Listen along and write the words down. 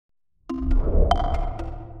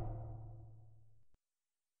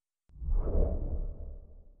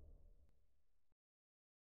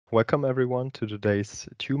Welcome everyone to today's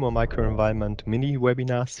Tumor Microenvironment mini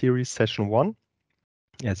webinar series session 1.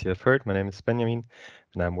 As you have heard, my name is Benjamin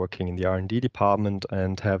and I'm working in the R&D department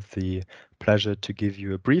and have the pleasure to give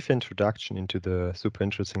you a brief introduction into the super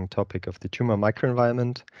interesting topic of the tumor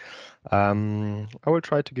microenvironment. I will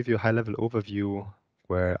try to give you a high-level overview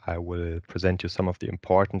where I will present you some of the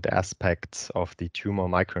important aspects of the tumor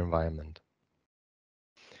microenvironment.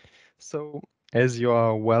 So, as you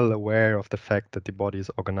are well aware of the fact that the body is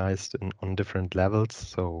organized on different levels,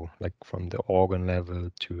 so like from the organ level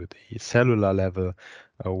to the cellular level,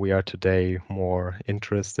 we are today more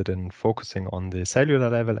interested in focusing on the cellular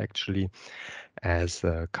level actually, as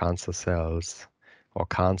cancer cells or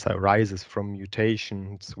cancer arises from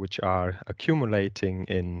mutations which are accumulating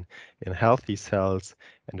in healthy cells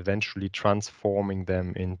and eventually transforming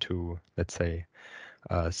them into, let's say,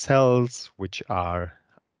 cells which are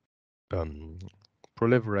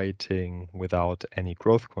proliferating without any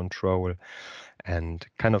growth control and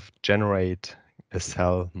kind of generate a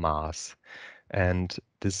cell mass. And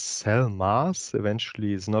this cell mass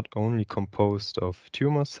eventually is not only composed of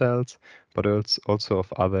tumor cells, but also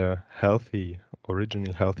of other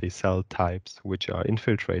original healthy cell types which are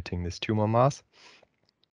infiltrating this tumor mass.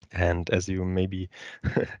 And as you maybe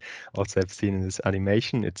also have seen in this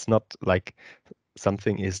animation, it's not like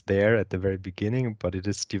something is there at the very beginning, but it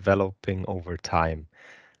is developing over time.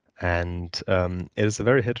 And it is a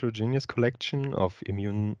very heterogeneous collection of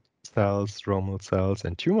immune cells, stromal cells,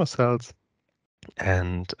 and tumor cells.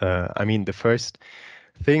 And I mean, the first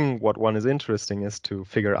thing what one is interesting is to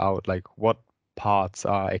figure out like what parts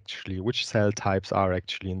are actually, which cell types are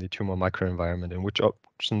actually in the tumor microenvironment and which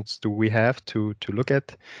options do we have to look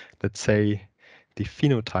at, let's say, the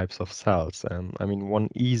phenotypes of cells. I mean, one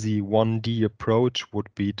easy 1D approach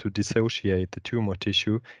would be to dissociate the tumor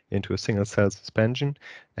tissue into a single cell suspension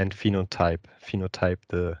and phenotype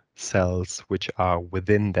the cells which are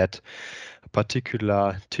within that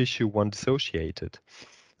particular tissue one dissociated.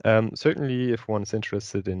 Certainly, if one is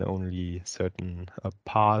interested in only certain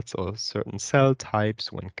parts or certain cell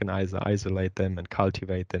types, one can either isolate them and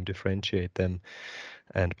cultivate them, differentiate them,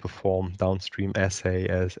 and perform downstream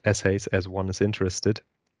assays as one is interested.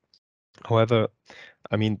 However,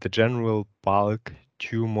 I mean, the general bulk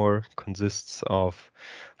tumor consists of,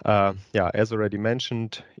 as already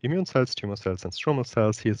mentioned, immune cells, tumor cells, and stromal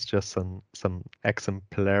cells. Here's just some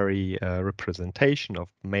exemplary representation of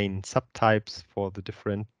main subtypes for the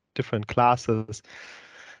different classes.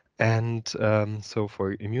 And so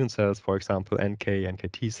for immune cells, for example,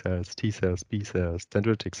 NKT cells, T cells, B cells,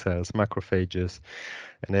 dendritic cells, macrophages,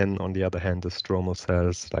 and then on the other hand, the stromal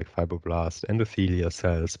cells like fibroblasts, endothelial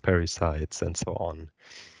cells, pericytes, and so on.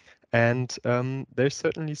 And there's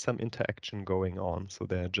certainly some interaction going on. So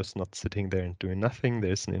they're just not sitting there and doing nothing.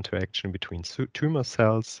 There's an interaction between tumor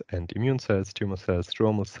cells and immune cells, tumor cells,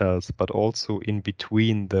 stromal cells, but also in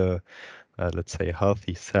between the, let's say,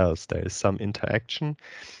 healthy cells. There is some interaction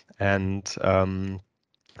and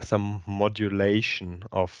some modulation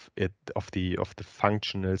of the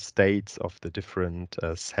functional states of the different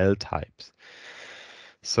cell types.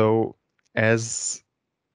 So as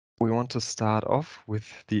we want to start off with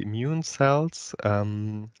the immune cells,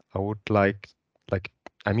 I would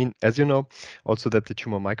I mean, as you know, also that the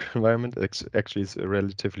tumor microenvironment actually is a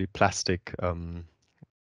relatively plastic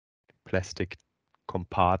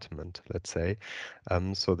compartment, let's say.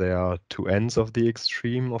 So there are two ends of the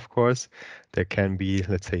extreme, of course. There can be,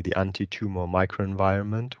 let's say, the anti-tumor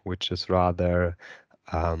microenvironment, which is rather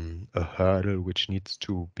a hurdle which needs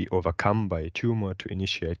to be overcome by a tumor to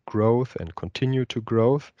initiate growth and continue to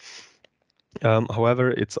growth.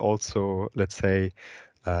 However, it's also, let's say,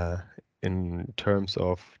 in terms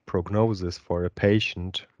of prognosis for a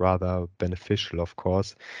patient, rather beneficial, of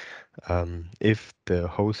course, if the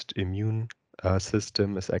host immune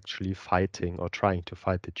system is actually fighting or trying to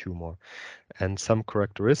fight the tumor. And some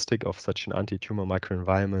characteristic of such an anti-tumor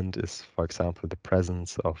microenvironment is, for example, the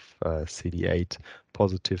presence of CD8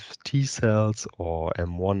 positive T cells or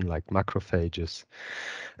M1 like macrophages.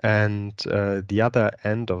 And the other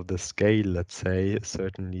end of the scale, let's say, is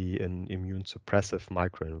certainly an immune suppressive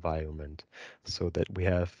microenvironment, so that we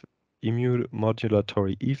have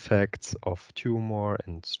immunomodulatory effects of tumor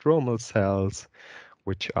and stromal cells,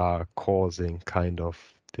 which are causing kind of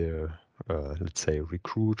the, let's say,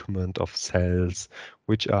 recruitment of cells,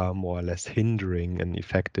 which are more or less hindering an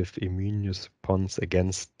effective immune response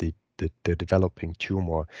against the developing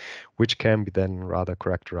tumor, which can be then rather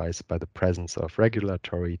characterized by the presence of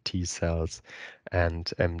regulatory T cells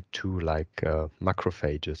and M2 like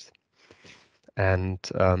macrophages. And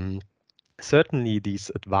certainly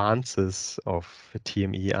these advances of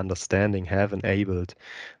TME understanding have enabled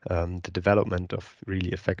the development of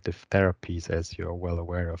really effective therapies, as you're well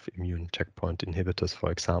aware of immune checkpoint inhibitors,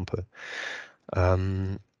 for example.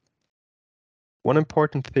 Um, One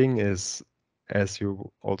important thing is, as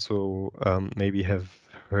you also maybe have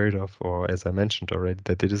heard of, or as I mentioned already,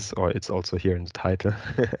 that it is, or it's also here in the title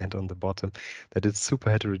and on the bottom, that it's super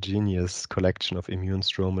heterogeneous collection of immune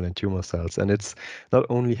stromal and tumor cells. And it's not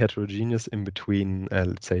only heterogeneous in between,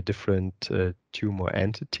 let's say, different tumor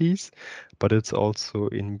entities, but it's also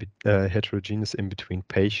heterogeneous in between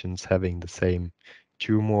patients having the same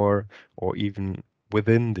tumor, or even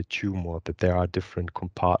within the tumor, that there are different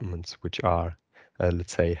compartments which are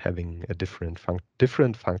let's say, having a different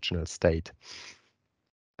functional state.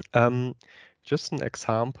 Just an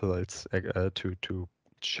example, it's to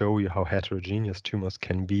show you how heterogeneous tumors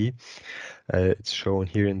can be. It's shown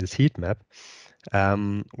here in this heat map,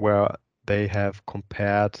 where they have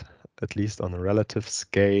compared, at least on a relative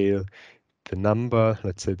scale, the number,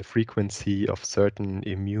 let's say the frequency of certain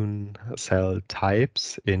immune cell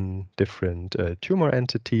types in different tumor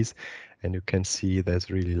entities. And you can see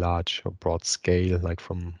there's really large or broad scale, like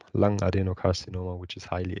from lung adenocarcinoma, which is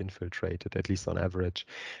highly infiltrated, at least on average,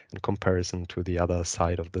 in comparison to the other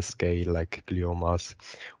side of the scale, like gliomas,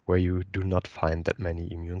 where you do not find that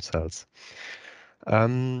many immune cells.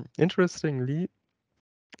 Interestingly,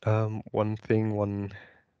 one thing one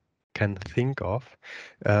can think of,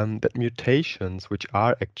 that mutations which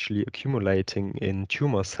are actually accumulating in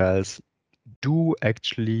tumor cells do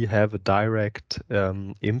actually have a direct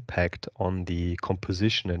impact on the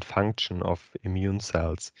composition and function of immune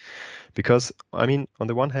cells. Because, I mean, on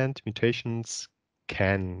the one hand, mutations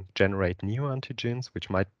can generate new antigens, which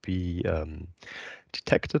might be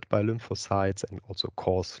detected by lymphocytes and also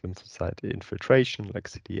cause lymphocyte infiltration, like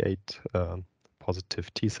CD8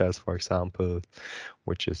 positive T cells, for example,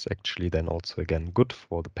 which is actually then also again good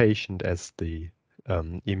for the patient, as the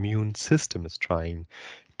immune system is trying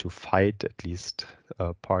to fight at least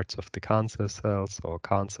parts of the cancer cells or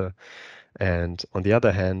cancer. And on the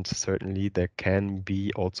other hand, certainly there can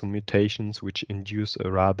be also mutations which induce a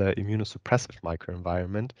rather immunosuppressive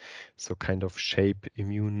microenvironment, so kind of shape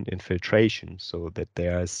immune infiltration, so that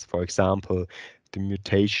there's, for example, the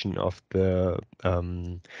mutation of the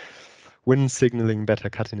Wnt signaling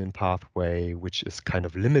beta-catenin pathway, which is kind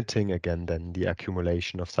of limiting again then the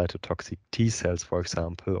accumulation of cytotoxic T cells, for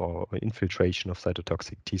example, or infiltration of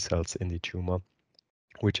cytotoxic T cells in the tumor,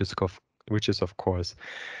 which is of course,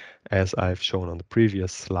 as I've shown on the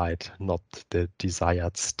previous slide, not the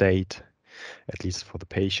desired state, at least for the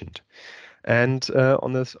patient. And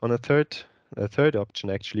on a third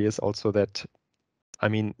option actually is also that, I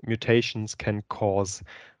mean, mutations can cause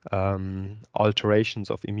alterations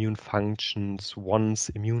of immune functions once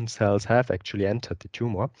immune cells have actually entered the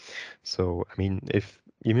tumor. So, I mean, if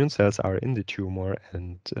immune cells are in the tumor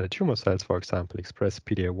and tumor cells, for example, express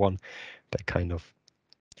PD-L1, they kind of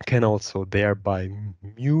can also thereby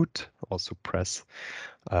mute or suppress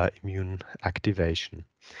immune activation.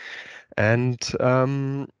 And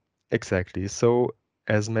exactly, so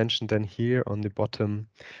as mentioned then here on the bottom,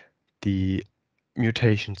 the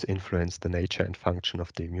mutations influence the nature and function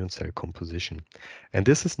of the immune cell composition. And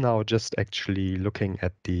this is now just actually looking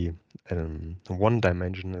at the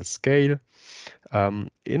one-dimensional scale.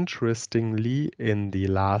 Interestingly, in the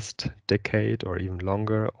last decade or even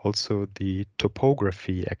longer, also the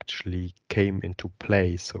topography actually came into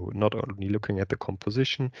play. So not only looking at the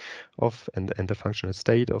composition of and the functional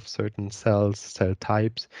state of certain cells, cell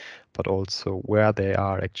types, but also where they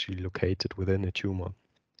are actually located within a tumor.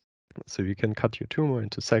 So you can cut your tumor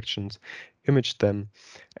into sections, image them,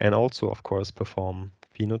 and also, of course, perform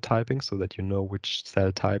phenotyping so that you know which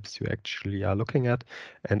cell types you actually are looking at,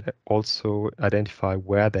 and also identify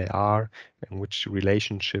where they are and which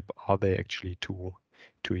relationship are they actually to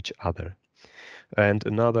each other. And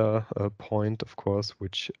another point, of course,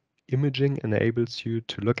 which imaging enables you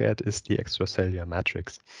to look at is the extracellular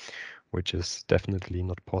matrix, which is definitely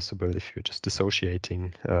not possible if you're just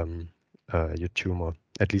dissociating your tumor,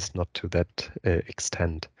 at least not to that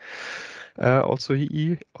extent. Also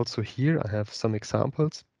here I have some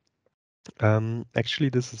examples. Actually,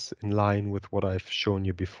 this is in line with what I've shown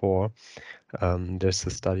you before. There's a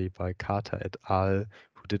study by Carter et al.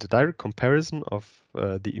 Who did a direct comparison of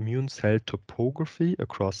the immune cell topography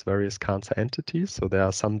across various cancer entities. So there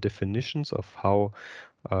are some definitions of how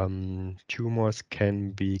tumors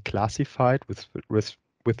can be classified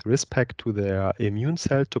with respect to their immune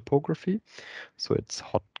cell topography. So it's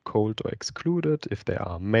hot, cold, or excluded. If there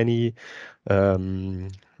are many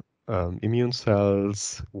immune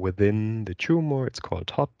cells within the tumor, it's called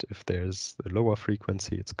hot. If there's a lower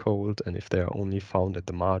frequency, it's cold. And if they are only found at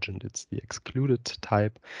the margin, it's the excluded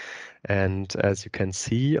type. And as you can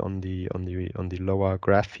see on the lower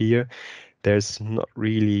graph here, there's not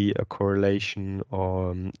really a correlation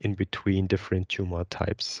in between different tumor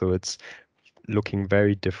types. So it's looking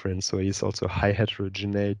very different. So it's also high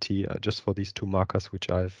heterogeneity just for these two markers, which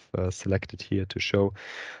I've selected here to show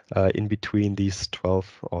in between these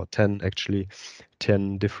 12 or 10, actually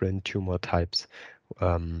 10 different tumor types.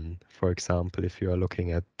 For example, if you are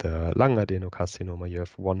looking at the lung adenocarcinoma, you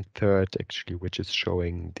have 1/3 actually, which is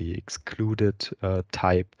showing the excluded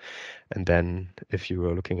type. And then if you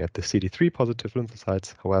are looking at the CD3 positive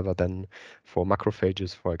lymphocytes, however, then for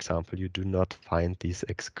macrophages, for example, you do not find these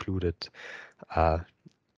excluded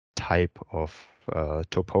type of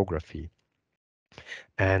topography.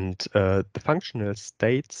 And the functional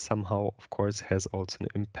state somehow, of course, has also an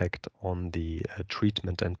impact on the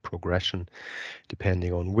treatment and progression,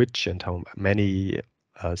 depending on which and how many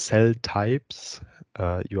cell types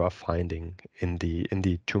you are finding in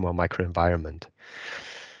the tumor microenvironment.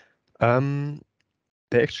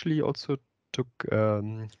 They actually also took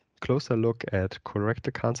closer look at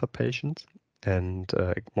colorectal cancer patients and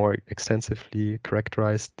more extensively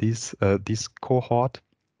characterized these cohort.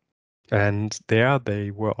 And there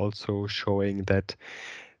they were also showing that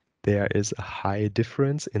there is a high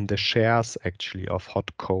difference in the shares actually of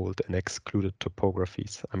hot, cold, and excluded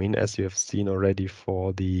topographies. I mean, as you have seen already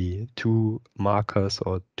for the two markers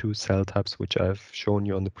or two cell types, which I've shown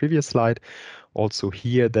you on the previous slide, also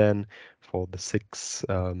here then for the 6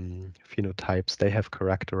 phenotypes they have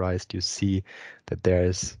characterized, you see that there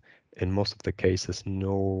is in most of the cases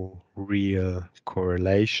no real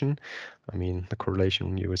correlation. I mean, the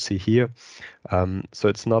correlation you will see here. So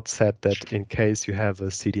it's not said that in case you have a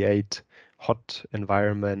CD8 hot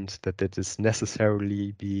environment that it is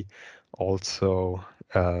necessarily be also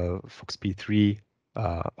FOXP3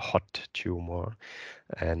 hot tumor,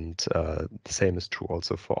 and the same is true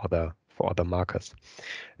also for other markers.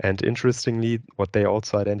 And interestingly, what they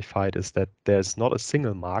also identified is that there's not a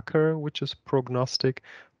single marker which is prognostic,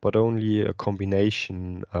 but only a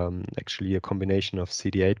combination, actually a combination of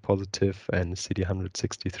CD8 positive and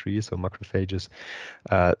CD163, so macrophages.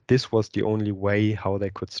 This was the only way how they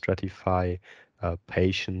could stratify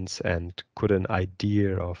patients and could an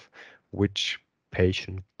idea of which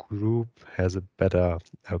patient group has a better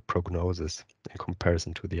prognosis in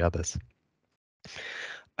comparison to the others.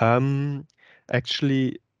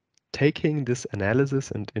 Actually, taking this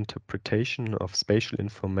analysis and interpretation of spatial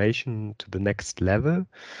information to the next level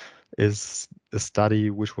is a study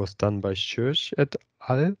which was done by Schurch et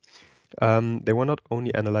al. They were not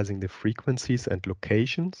only analyzing the frequencies and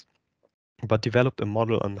locations, but developed a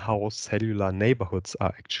model on how cellular neighborhoods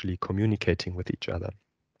are actually communicating with each other.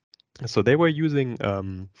 So they were using a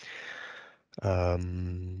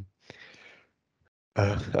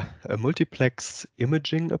multiplex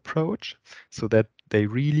imaging approach so that they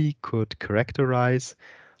really could characterize,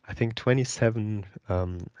 I think, 27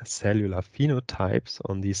 cellular phenotypes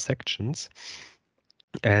on these sections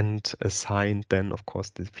and assign then, of course,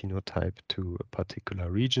 the phenotype to a particular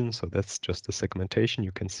region. So that's just the segmentation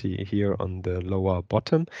you can see here on the lower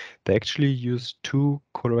bottom. They actually use 2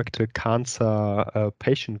 colorectal cancer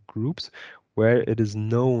patient groups where it is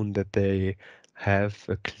known that they have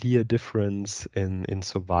a clear difference in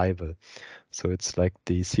survival. So it's like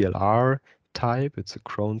the CLR type, it's a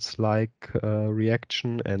Crohn's-like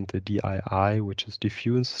reaction, and the DII, which is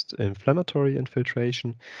diffused inflammatory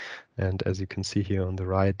infiltration. And as you can see here on the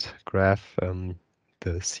right graph,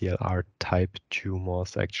 the CLR type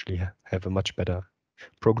tumors actually have a much better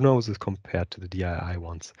prognosis compared to the DII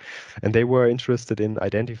ones. And they were interested in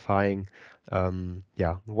identifying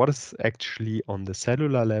what is actually on the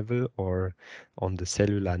cellular level or on the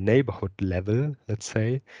cellular neighborhood level, let's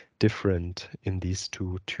say, different in these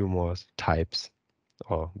two tumor types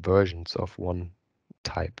or versions of one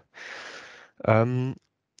type.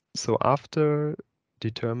 So after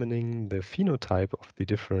determining the phenotype of the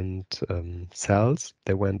different cells,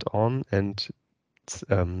 they went on and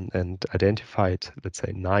identified, let's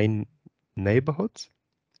say, 9 neighborhoods.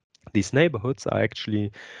 These neighborhoods are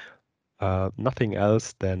actually nothing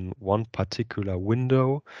else than one particular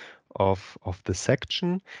window of the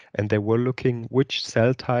section, and they were looking which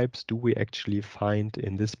cell types do we actually find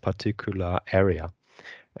in this particular area.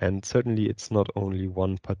 And certainly it's not only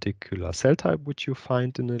one particular cell type which you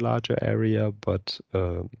find in a larger area, but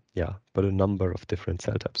a number of different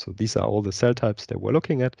cell types. So these are all the cell types that we're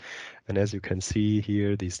looking at. And as you can see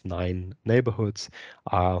here, these 9 neighborhoods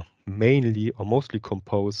are mainly or mostly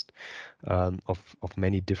composed of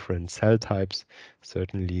many different cell types.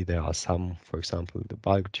 Certainly there are some, for example, the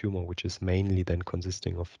bulk tumor, which is mainly then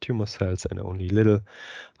consisting of tumor cells and only little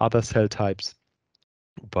other cell types.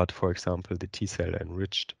 But for example, the T cell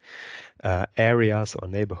enriched areas or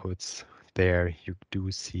neighborhoods, there you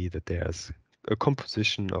do see that there's a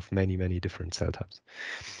composition of many, many different cell types.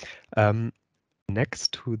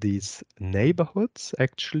 Next to these neighborhoods,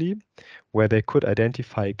 actually, where they could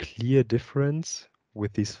identify a clear difference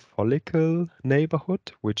with this follicle neighborhood,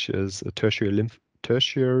 which is a tertiary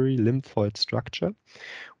lymphoid structure,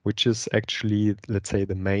 which is actually, let's say,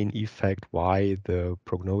 the main effect why the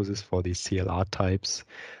prognosis for these CLR types,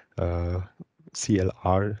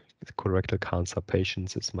 CLR, colorectal cancer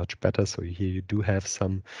patients, is much better. So here you do have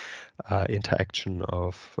some interaction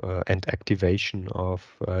of and activation of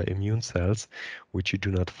immune cells, which you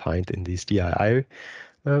do not find in these DII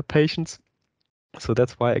patients. So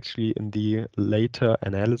that's why actually in the later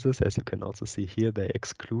analysis, as you can also see here, they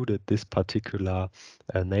excluded this particular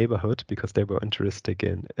neighborhood because they were interested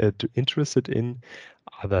in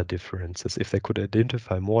other differences. If they could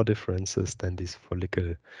identify more differences than this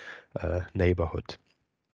follicle neighborhood.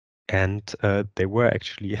 And they were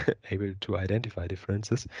actually able to identify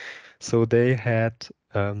differences. So they had,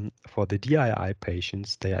 for the DII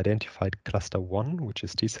patients, they identified cluster 1, which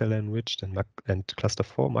is T cell enriched, and cluster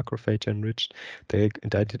 4, macrophage enriched. They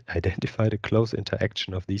identified a close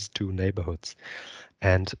interaction of these two neighborhoods.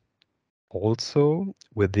 And also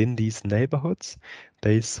within these neighborhoods,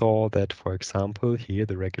 they saw that, for example, here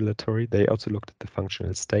the regulatory, they also looked at the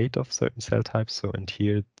functional state of certain cell types. So, and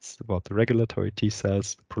here it's about the regulatory T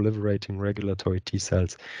cells, proliferating regulatory T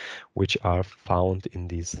cells, which are found in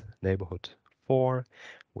these neighborhood 4,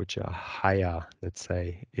 which are higher, let's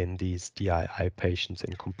say, in these DII patients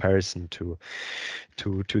in comparison to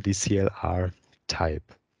the CLR type.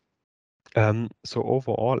 So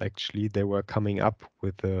overall, actually, they were coming up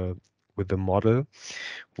with a model,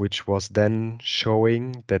 which was then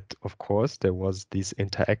showing that, of course, there was this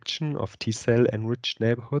interaction of T cell enriched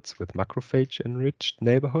neighborhoods with macrophage enriched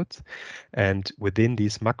neighborhoods. And within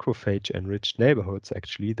these macrophage enriched neighborhoods,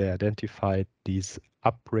 actually, they identified these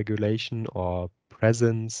upregulation or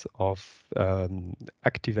presence of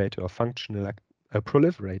activated or functional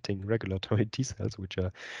proliferating regulatory T cells, which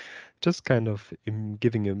are just kind of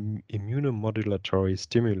giving an immunomodulatory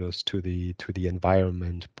stimulus to the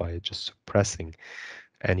environment by just suppressing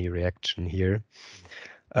any reaction here.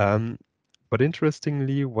 But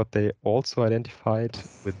interestingly, what they also identified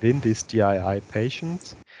within these DII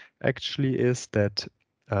patients actually is that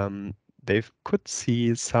they could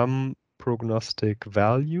see some prognostic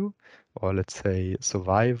value, or let's say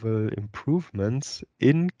survival improvements,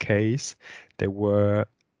 in case there were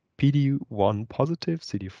PD-1 positive,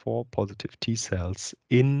 CD4 positive T cells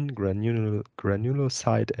in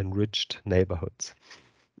granulocyte enriched neighborhoods.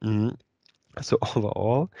 So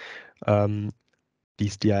overall,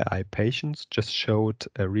 these DII patients just showed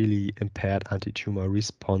a really impaired anti-tumor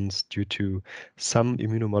response due to some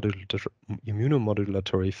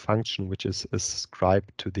immunomodulatory function, which is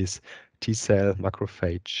ascribed to this T cell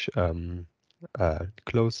macrophage,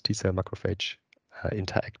 close T cell macrophage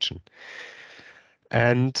interaction.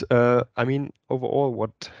 And I mean, overall,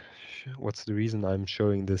 what's the reason I'm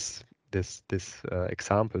showing this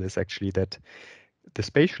example is actually that the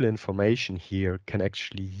spatial information here can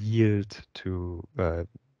actually yield to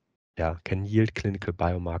can yield clinical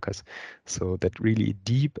biomarkers. So that really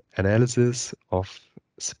deep analysis of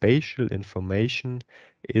spatial information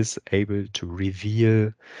is able to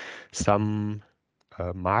reveal some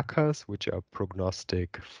markers which are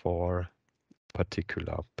prognostic for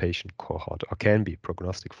particular patient cohort, or can be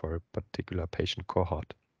prognostic for a particular patient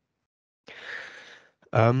cohort.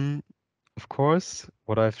 Of course,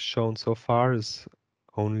 what I've shown so far is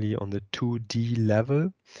only on the 2D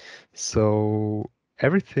level. So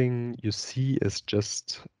everything you see is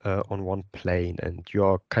just on one plane, and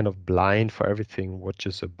you're kind of blind for everything which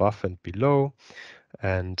is above and below.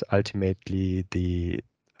 And ultimately,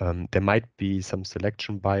 there might be some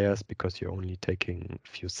selection bias because you're only taking a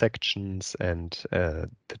few sections, and the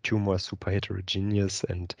tumor is super heterogeneous,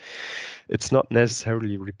 and it's not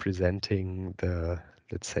necessarily representing the,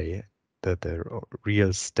 let's say, the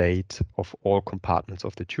real state of all compartments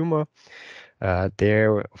of the tumor.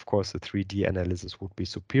 There, of course, the 3D analysis would be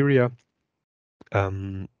superior.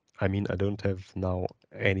 I mean, I don't have now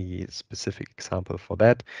any specific example for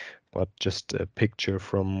that, but just a picture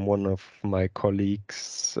from one of my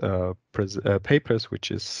colleagues' papers,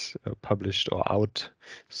 which is published or out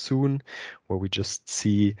soon, where we just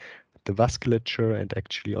see the vasculature and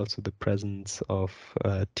actually also the presence of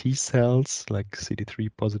T cells, like CD3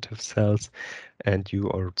 positive cells. And you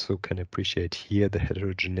also can appreciate here the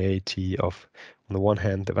heterogeneity of, on the one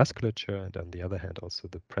hand, the vasculature, and on the other hand, also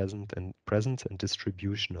the presence and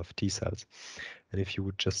distribution of T cells. And if you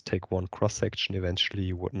would just take one cross-section, eventually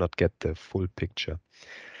you would not get the full picture.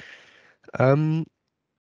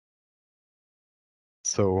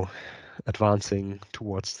 So advancing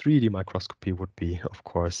towards 3D microscopy would be, of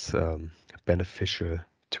course, beneficial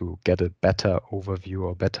to get a better overview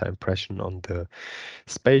or better impression on the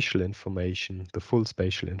spatial information, the full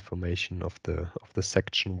spatial information of the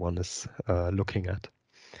section one is looking at.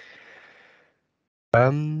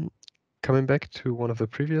 Coming back to one of the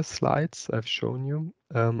previous slides I've shown you,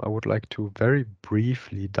 I would like to very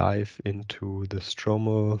briefly dive into the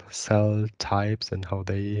stromal cell types and how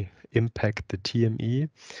they impact the TME.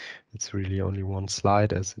 It's really only one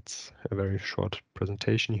slide as it's a very short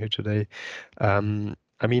presentation here today.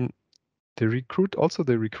 I mean, the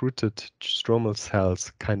recruited stromal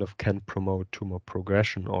cells kind of can promote tumor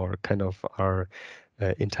progression or kind of are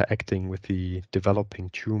interacting with the developing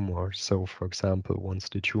tumor. So, for example, once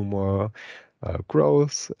the tumor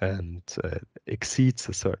grows and exceeds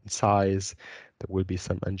a certain size, there will be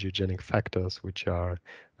some angiogenic factors which are,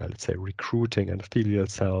 let's say, recruiting endothelial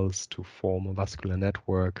cells to form a vascular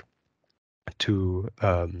network to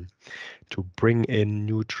bring in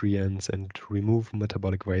nutrients and remove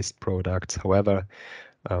metabolic waste products. However,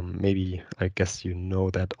 maybe I guess you know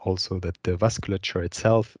that also that the vasculature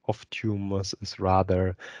itself of tumors is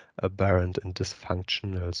rather aberrant and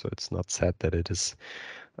dysfunctional. So it's not said that it is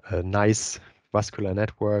a nice vascular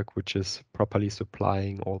network which is properly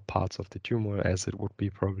supplying all parts of the tumor as it would be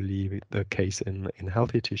probably the case in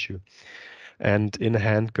healthy tissue. And in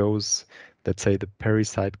hand goes, let's say, the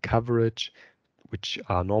pericyte coverage, which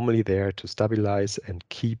are normally there to stabilize and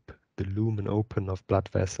keep the lumen open of blood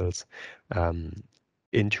vessels.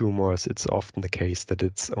 In tumors, it's often the case that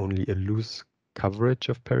it's only a loose coverage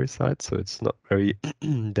of pericytes, so it's not very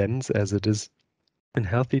dense as it is in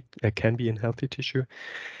healthy, can be in healthy tissue,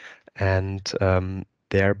 and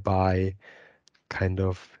thereby kind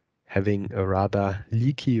of having a rather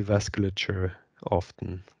leaky vasculature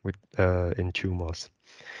often with in tumors.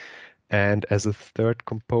 And as a third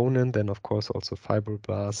component, then of course also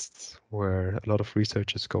fibroblasts, where a lot of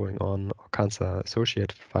research is going on, or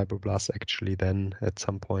cancer-associated fibroblasts actually then at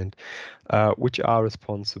some point, which are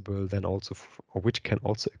responsible then also, or which can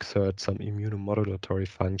also exert some immunomodulatory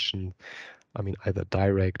function. I mean, either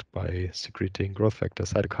direct by secreting growth factor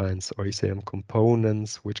cytokines or ECM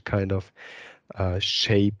components, which kind of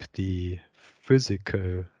shape the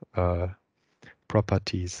physical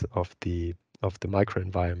properties of the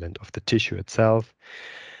microenvironment of the tissue itself,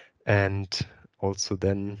 and also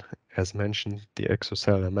then, as mentioned, the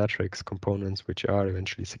extracellular matrix components, which are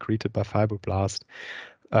eventually secreted by fibroblast.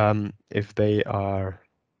 If they are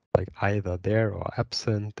like either there or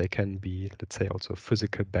absent, they can be, let's say, also a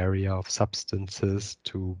physical barrier of substances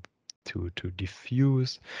to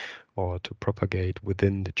diffuse or to propagate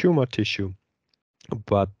within the tumor tissue.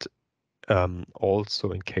 But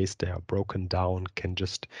also, in case they are broken down, can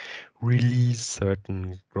just release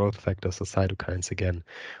certain growth factors or cytokines again,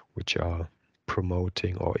 which are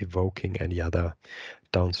promoting or evoking any other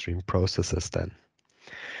downstream processes then.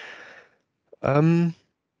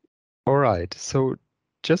 All right, so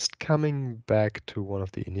just coming back to one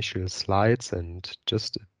of the initial slides and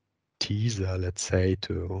just a teaser, let's say,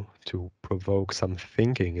 to provoke some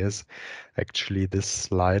thinking is actually this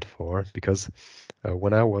slide because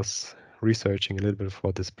when I was researching a little bit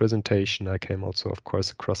for this presentation, I came also, of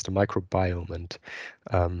course, across the microbiome,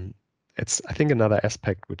 and it's, I think, another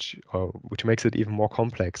aspect which makes it even more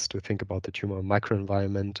complex to think about the tumor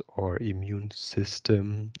microenvironment or immune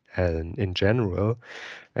system and in general,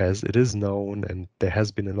 as it is known, and there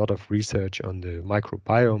has been a lot of research on the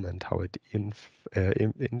microbiome and how it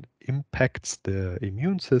impacts the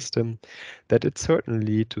immune system, that it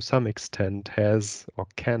certainly to some extent has or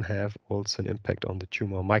can have also an impact on the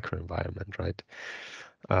tumor microenvironment, right?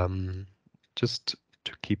 Just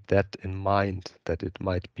to keep that in mind, that it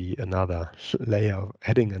might be another layer,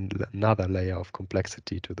 adding another layer of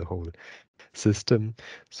complexity to the whole system.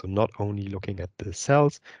 So not only looking at the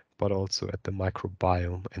cells, but also at the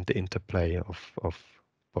microbiome and the interplay of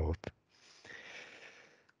both.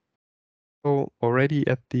 So already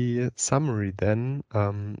at the summary then,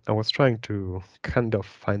 I was trying to kind of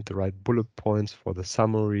find the right bullet points for the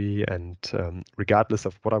summary, and regardless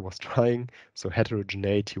of what I was trying, so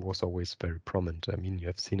heterogeneity was always very prominent. I mean, you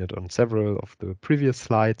have seen it on several of the previous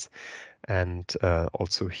slides, and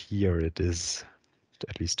also here it is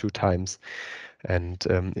at least 2 times. And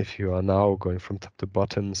if you are now going from top to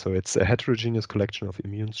bottom, so it's a heterogeneous collection of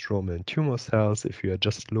immune stroma and tumor cells. If you are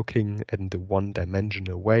just looking in the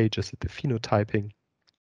one-dimensional way, just at the phenotyping,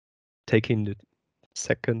 taking the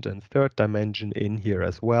second and third dimension in here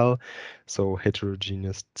as well, so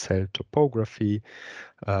heterogeneous cell topography,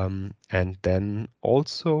 and then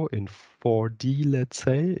also in 4D, let's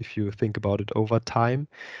say, if you think about it over time,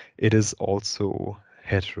 it is also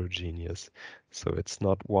heterogeneous. So it's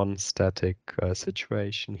not one static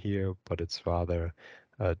situation here, but it's rather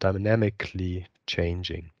dynamically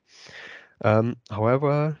changing.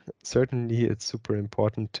 However, certainly it's super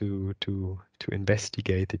important to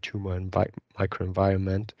investigate the tumor and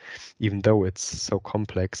microenvironment, even though it's so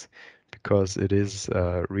complex, because it is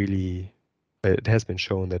really it has been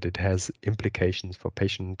shown that it has implications for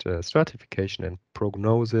patient stratification and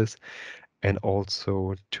prognosis, and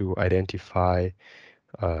also to identify,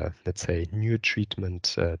 let's say, new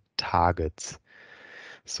treatment targets.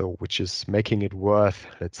 So, which is making it worth,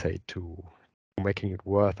 let's say, to making it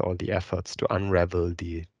worth all the efforts to unravel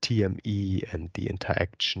the TME and the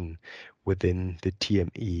interaction within the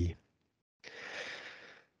TME.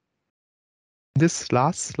 This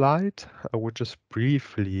last slide, I would just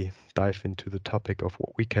briefly dive into the topic of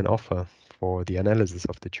what we can offer for the analysis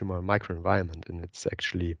of the tumor microenvironment, and it's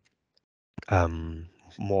actually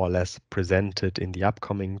more or less presented in the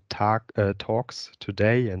upcoming talks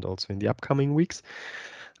today and also in the upcoming weeks.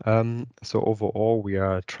 So overall, we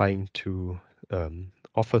are trying to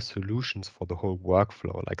offer solutions for the whole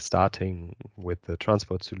workflow, like starting with the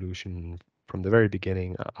transport solution from the very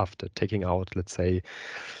beginning, after taking out, let's say,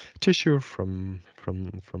 tissue from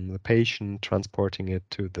the patient, transporting it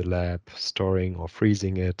to the lab, storing or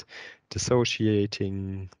freezing it,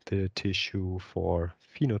 dissociating the tissue for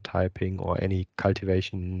phenotyping or any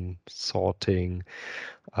cultivation, sorting,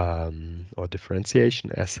 or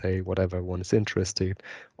differentiation assay, whatever one is interested.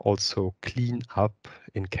 Also clean up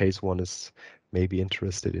in case one is maybe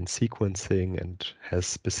interested in sequencing and has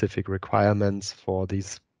specific requirements for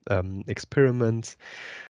these experiments,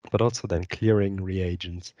 but also then clearing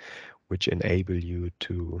reagents which enable you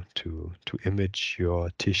to image your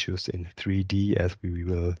tissues in 3D, as we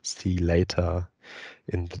will see later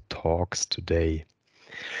in the talks today.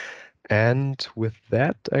 And with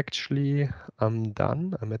that, actually, I'm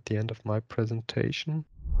done. I'm at the end of my presentation.